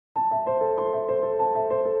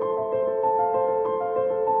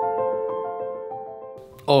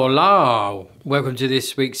Hola! Welcome to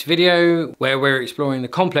this week's video where we're exploring the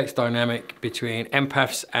complex dynamic between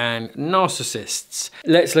empaths and narcissists.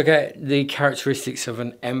 Let's look at the characteristics of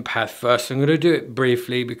an empath first. I'm going to do it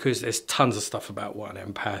briefly because there's tons of stuff about what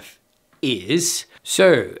an empath is.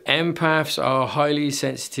 So, empaths are highly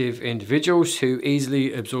sensitive individuals who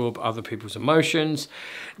easily absorb other people's emotions.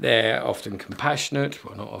 They're often compassionate,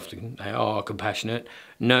 well not often, they are compassionate,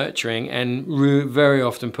 nurturing, and very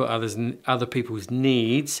often put other people's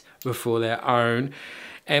needs before their own.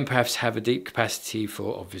 Empaths have a deep capacity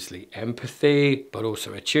for obviously empathy, but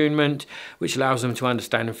also attunement, which allows them to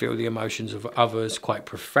understand and feel the emotions of others quite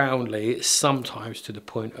profoundly, sometimes to the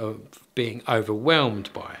point of being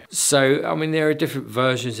overwhelmed by it. So, I mean, there are different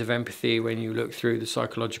versions of empathy when you look through the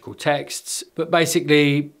psychological texts, but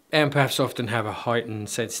basically, empaths often have a heightened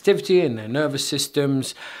sensitivity in their nervous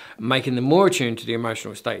systems, making them more attuned to the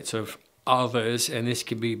emotional states of others, and this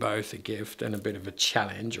can be both a gift and a bit of a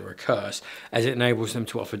challenge or a curse, as it enables them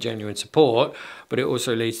to offer genuine support, but it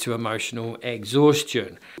also leads to emotional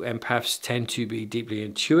exhaustion. Empaths tend to be deeply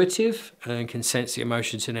intuitive and can sense the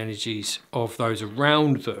emotions and energies of those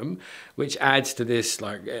around them, which adds to this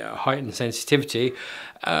heightened sensitivity,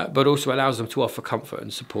 but also allows them to offer comfort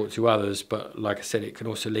and support to others. But like I said, it can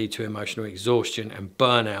also lead to emotional exhaustion and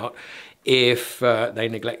burnout if they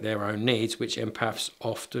neglect their own needs, which empaths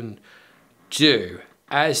often do.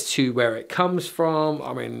 As to where it comes from,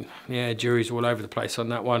 I mean, yeah, jury's all over the place on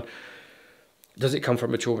that one. Does it come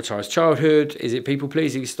from a traumatized childhood? Is it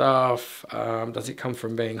people-pleasing stuff? Does it come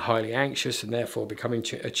from being highly anxious and therefore becoming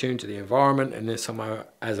attuned to the environment? And then somehow,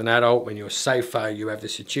 as an adult, when you're safer, you have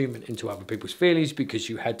this attunement into other people's feelings because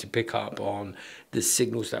you had to pick up on the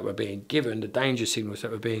signals that were being given, the danger signals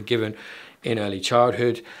that were being given in early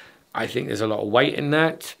childhood. I think there's a lot of weight in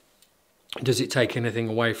that. Does it take anything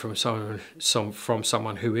away from someone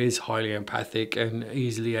who is highly empathic and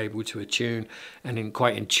easily able to attune and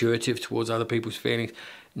quite intuitive towards other people's feelings?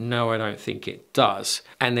 No, I don't think it does.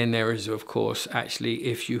 And then there is, of course, actually,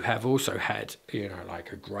 if you have also had,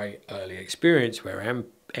 like a great early experience where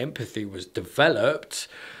empathy was developed,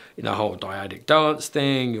 the whole dyadic dance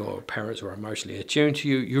thing, your parents were emotionally attuned to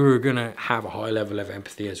you, you're going to have a high level of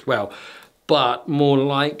empathy as well, but more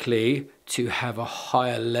likely to have a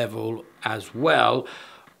higher level as well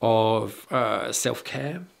of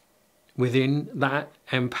self-care within that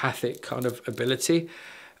empathic kind of ability,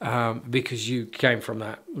 because you came from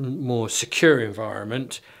that more secure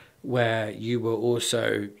environment where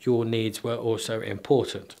your needs were also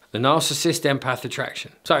important. The narcissist-empath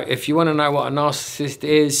attraction. So if you want to know what a narcissist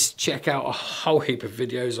is, check out a whole heap of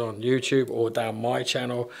videos on YouTube or down my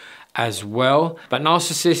channel as well. But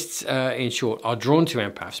narcissists, in short, are drawn to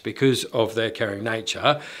empaths because of their caring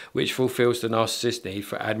nature, which fulfills the narcissist's need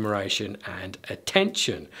for admiration and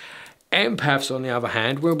attention. Empaths, on the other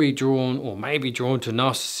hand, will be drawn or may be drawn to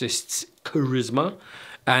narcissists' charisma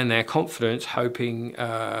and their confidence, hoping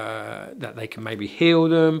that they can maybe heal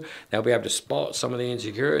them. They'll be able to spot some of the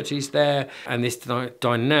insecurities there. And this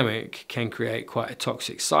dynamic can create quite a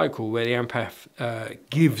toxic cycle where the empath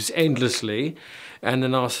gives endlessly and the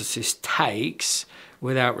narcissist takes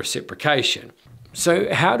without reciprocation.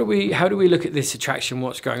 So how do we look at this attraction,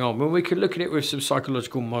 what's going on? Well, we could look at it with some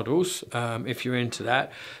psychological models, if you're into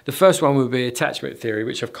that. The first one would be attachment theory,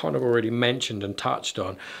 which I've kind of already mentioned and touched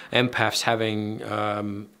on. Empaths having,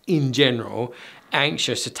 in general,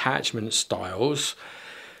 anxious attachment styles,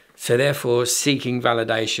 so therefore seeking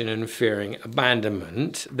validation and fearing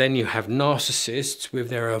abandonment. Then you have narcissists with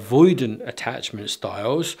their avoidant attachment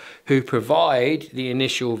styles who provide the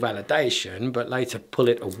initial validation but later pull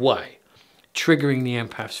it away, triggering the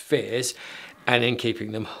empath's fears and then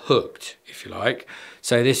keeping them hooked, if you like.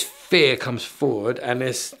 So this fear comes forward and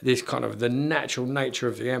this kind of the natural nature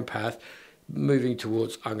of the empath moving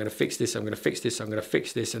towards, I'm going to fix this, I'm going to fix this, I'm going to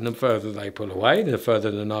fix this. And the further they pull away, the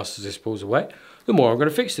further the narcissist pulls away, the more I'm going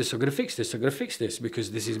to fix this, I'm going to fix this, I'm going to fix this,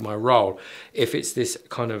 because this is my role. If it's this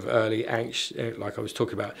kind of early anxious, like I was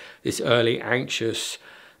talking about, this early anxious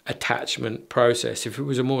attachment process, if it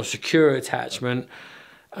was a more secure attachment,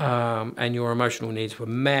 and your emotional needs were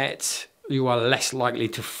met, you are less likely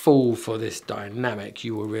to fall for this dynamic.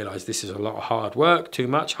 You will realize this is a lot of hard work, too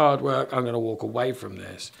much hard work, I'm going to walk away from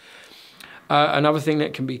this. Another thing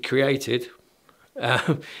that can be created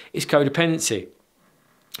is codependency.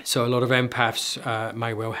 So a lot of empaths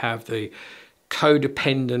may well have the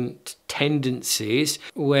codependent tendencies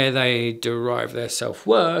where they derive their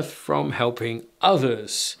self-worth from helping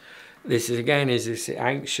others. This is again this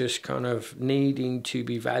anxious kind of needing to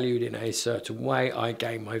be valued in a certain way. I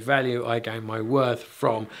gain my value, I gain my worth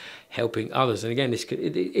from helping others. And again,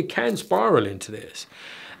 it can spiral into this.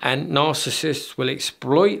 And narcissists will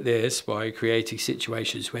exploit this by creating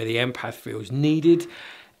situations where the empath feels needed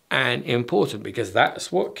and important, because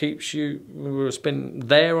that's what keeps you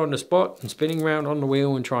there on the spot and spinning around on the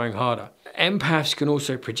wheel and trying harder. Empaths can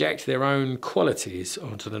also project their own qualities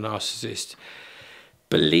onto the narcissist,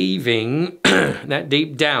 believing that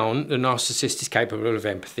deep down the narcissist is capable of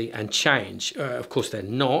empathy and change. Of course they're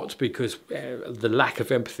not, because the lack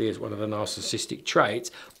of empathy is one of the narcissistic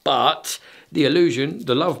traits, but the illusion,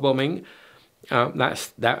 the love bombing,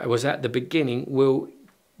 that was at the beginning,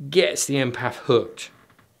 gets the empath hooked.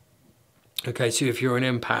 Okay, so if you're an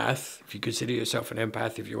empath, if you consider yourself an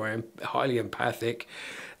empath, if you're highly empathic,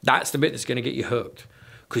 that's the bit that's going to get you hooked,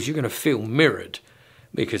 because you're going to feel mirrored.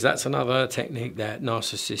 Because that's another technique that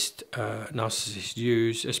narcissists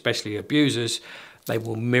use, especially abusers. They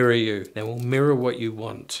will mirror you. They will mirror what you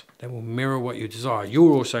want. They will mirror what you desire.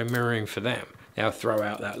 You're also mirroring for them. They'll throw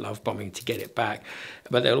out that love bombing to get it back,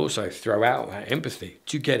 but they'll also throw out that empathy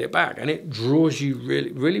to get it back, and it draws you,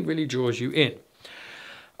 really draws you in.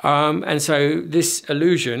 And so this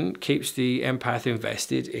illusion keeps the empath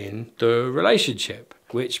invested in the relationship,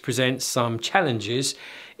 which presents some challenges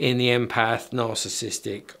in the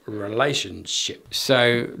empath-narcissistic relationship.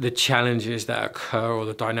 So the challenges that occur, or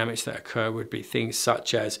the dynamics that occur, would be things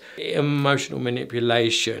such as emotional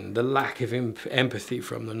manipulation, the lack of empathy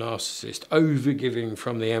from the narcissist, overgiving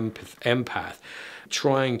from the empath,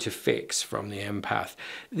 trying to fix from the empath.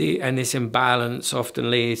 And this imbalance often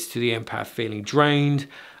leads to the empath feeling drained,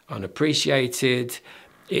 unappreciated.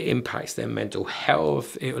 It impacts their mental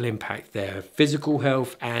health, it will impact their physical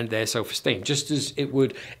health and their self-esteem, just as it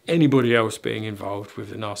would anybody else being involved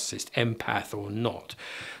with the narcissist, empath or not.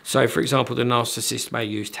 So for example, the narcissist may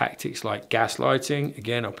use tactics like gaslighting,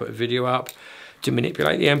 again I'll put a video up, to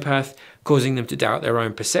manipulate the empath, causing them to doubt their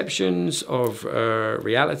own perceptions of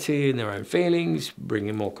reality and their own feelings,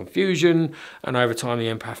 bringing more confusion, and over time the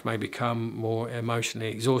empath may become more emotionally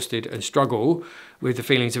exhausted and struggle with the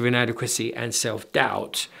feelings of inadequacy and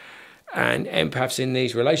self-doubt. And empaths in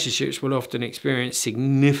these relationships will often experience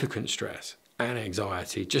significant stress and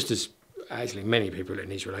anxiety, just as actually many people in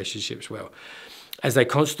these relationships will, as they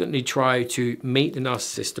constantly try to meet the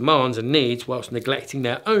narcissist's demands and needs whilst neglecting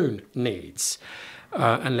their own needs.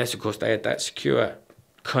 Unless, of course, they had that secure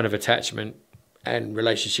kind of attachment and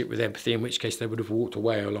relationship with empathy, in which case they would have walked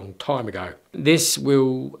away a long time ago. This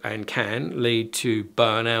will and can lead to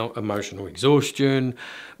burnout, emotional exhaustion,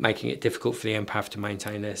 making it difficult for the empath to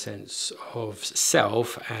maintain their sense of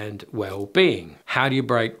self and well-being. How do you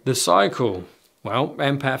break the cycle? Well,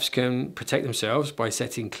 empaths can protect themselves by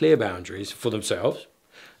setting clear boundaries for themselves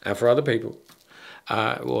and for other people.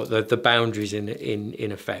 Or the boundaries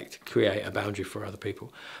in effect create a boundary for other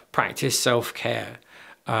people. Practice self-care.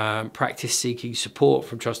 Practice seeking support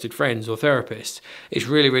from trusted friends or therapists. It's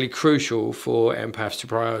really crucial for empaths to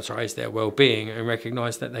prioritize their well-being and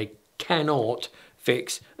recognize that they cannot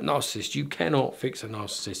fix a narcissist. You cannot fix a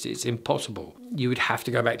narcissist. It's impossible. You would have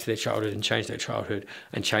to go back to their childhood and change their childhood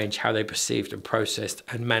and change how they perceived and processed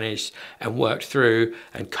and managed and worked through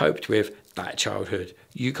and coped with that childhood.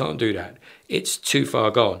 You can't do that. It's too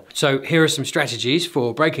far gone. So here are some strategies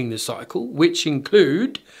for breaking the cycle, which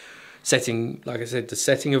include setting, like I said, the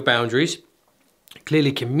setting of boundaries,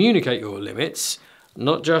 clearly communicate your limits,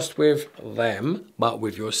 not just with them, but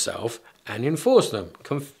with yourself, and enforce them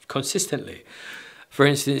consistently. For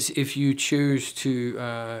instance, if you choose to,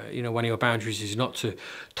 one of your boundaries is not to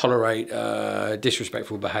tolerate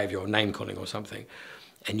disrespectful behavior or name calling or something,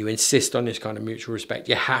 and you insist on this kind of mutual respect,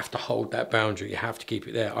 you have to hold that boundary, you have to keep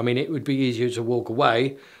it there. I mean, it would be easier to walk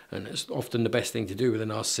away, and it's often the best thing to do with a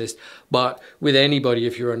narcissist, but with anybody,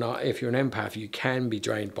 if you're an empath, you can be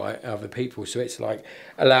drained by other people. So it's like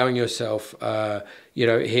allowing yourself,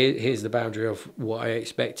 here's the boundary of what I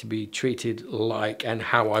expect to be treated like and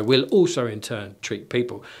how I will also in turn treat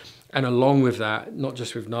people. And along with that, not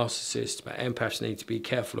just with narcissists, but empaths need to be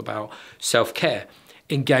careful about self-care.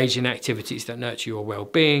 Engage in activities that nurture your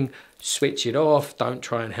well-being, switch it off, don't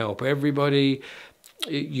try and help everybody.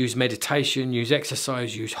 Use meditation, use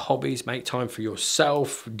exercise, use hobbies, make time for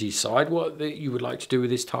yourself, decide what you would like to do with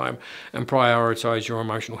this time, and prioritize your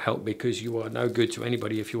emotional health, because you are no good to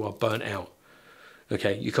anybody if you are burnt out.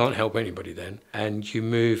 Okay, you can't help anybody then. And you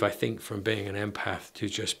move, I think, from being an empath to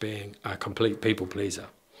just being a complete people pleaser,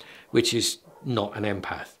 which is not an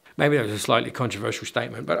empath. Maybe that was a slightly controversial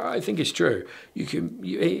statement, but I think it's true. If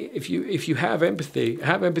you have empathy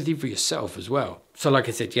for yourself as well. So like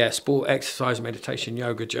I said, yeah, sport, exercise, meditation,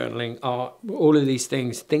 yoga, journaling, art, all of these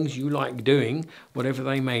things you like doing, whatever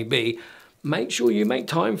they may be, make sure you make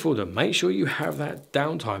time for them. Make sure you have that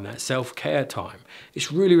downtime, that self-care time.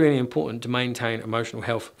 It's really, really important to maintain emotional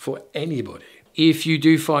health for anybody. If you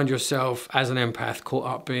do find yourself as an empath caught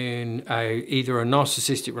up in either a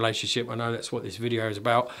narcissistic relationship, I know that's what this video is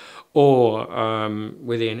about, or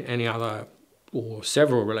within any other or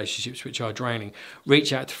several relationships which are draining,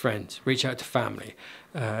 reach out to friends, reach out to family,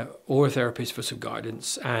 or a therapist for some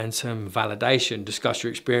guidance and some validation. Discuss your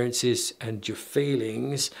experiences and your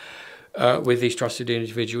feelings with these trusted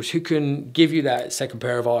individuals who can give you that second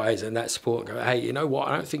pair of eyes and that support. Go, hey, you know what?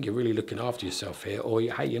 I don't think you're really looking after yourself here. Or,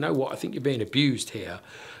 hey, you know what? I think you're being abused here.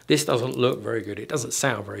 This doesn't look very good. It doesn't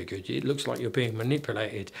sound very good. It looks like you're being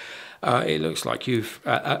manipulated. It looks like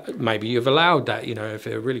maybe you've allowed that. You know, if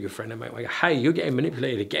they're a really good friend, they might go, hey, you're getting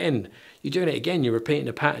manipulated again. You're doing it again. You're repeating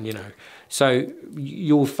the pattern, you know. So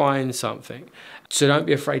you'll find something. So don't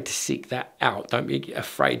be afraid to seek that out. Don't be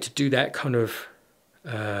afraid to do that kind of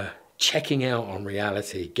checking out on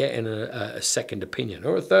reality, getting a second opinion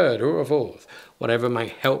or a third or a fourth, whatever may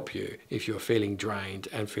help you if you're feeling drained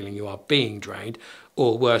and feeling you are being drained,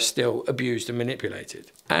 or worse still, abused and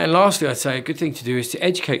manipulated. And lastly, I'd say a good thing to do is to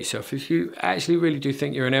educate yourself. If you actually really do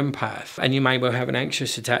think you're an empath, and you may well have an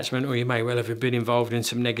anxious attachment, or you may well have been involved in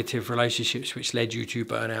some negative relationships which led you to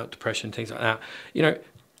burnout, depression, things like that, you know,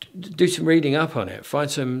 do some reading up on it.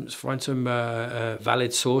 Find some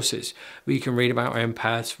valid sources where you can read about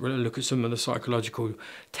empaths, look at some of the psychological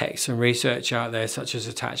texts and research out there, such as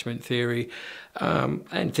attachment theory,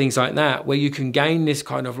 and things like that, where you can gain this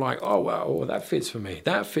kind of like, oh, well, that fits for me.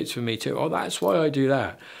 That fits for me too. Oh, that's why I do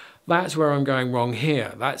that. That's where I'm going wrong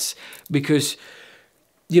here. That's because,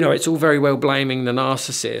 you know, it's all very well blaming the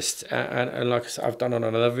narcissist. And like I said, I've done on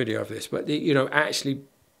another video of this, but, you know, actually,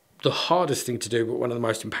 the hardest thing to do, but one of the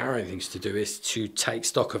most empowering things to do, is to take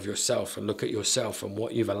stock of yourself and look at yourself and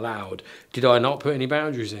what you've allowed. Did I not put any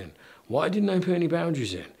boundaries in? Why didn't I put any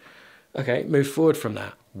boundaries in? Okay, move forward from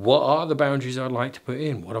that. What are the boundaries I'd like to put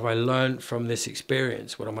in? What have I learned from this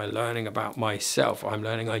experience? What am I learning about myself? I'm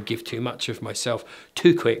learning I give too much of myself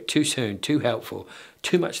too quick, too soon, too helpful,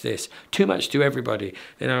 too much this, too much to everybody.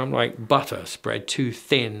 You know, I'm like butter spread too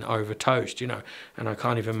thin over toast, you know, and I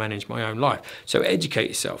can't even manage my own life. So educate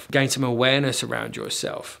yourself, gain some awareness around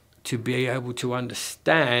yourself to be able to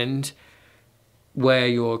understand where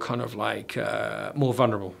you're kind of like more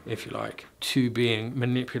vulnerable, if you like, to being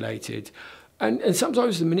manipulated. And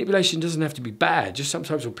sometimes the manipulation doesn't have to be bad. Just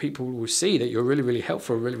sometimes people will see that you're really, really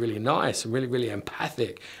helpful, really, really nice, and really, really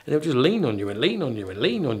empathic. And they'll just lean on you and lean on you and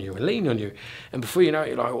lean on you and lean on you. And before you know it,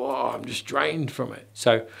 you're like, whoa, I'm just drained from it.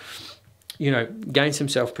 So, you know, gain some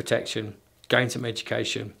self-protection, gain some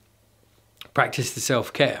education, practice the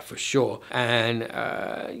self-care for sure. And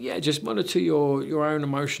yeah, just monitor your own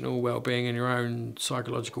emotional well-being and your own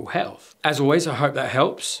psychological health. As always, I hope that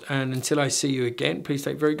helps. And until I see you again, please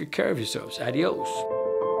take very good care of yourselves. Adios.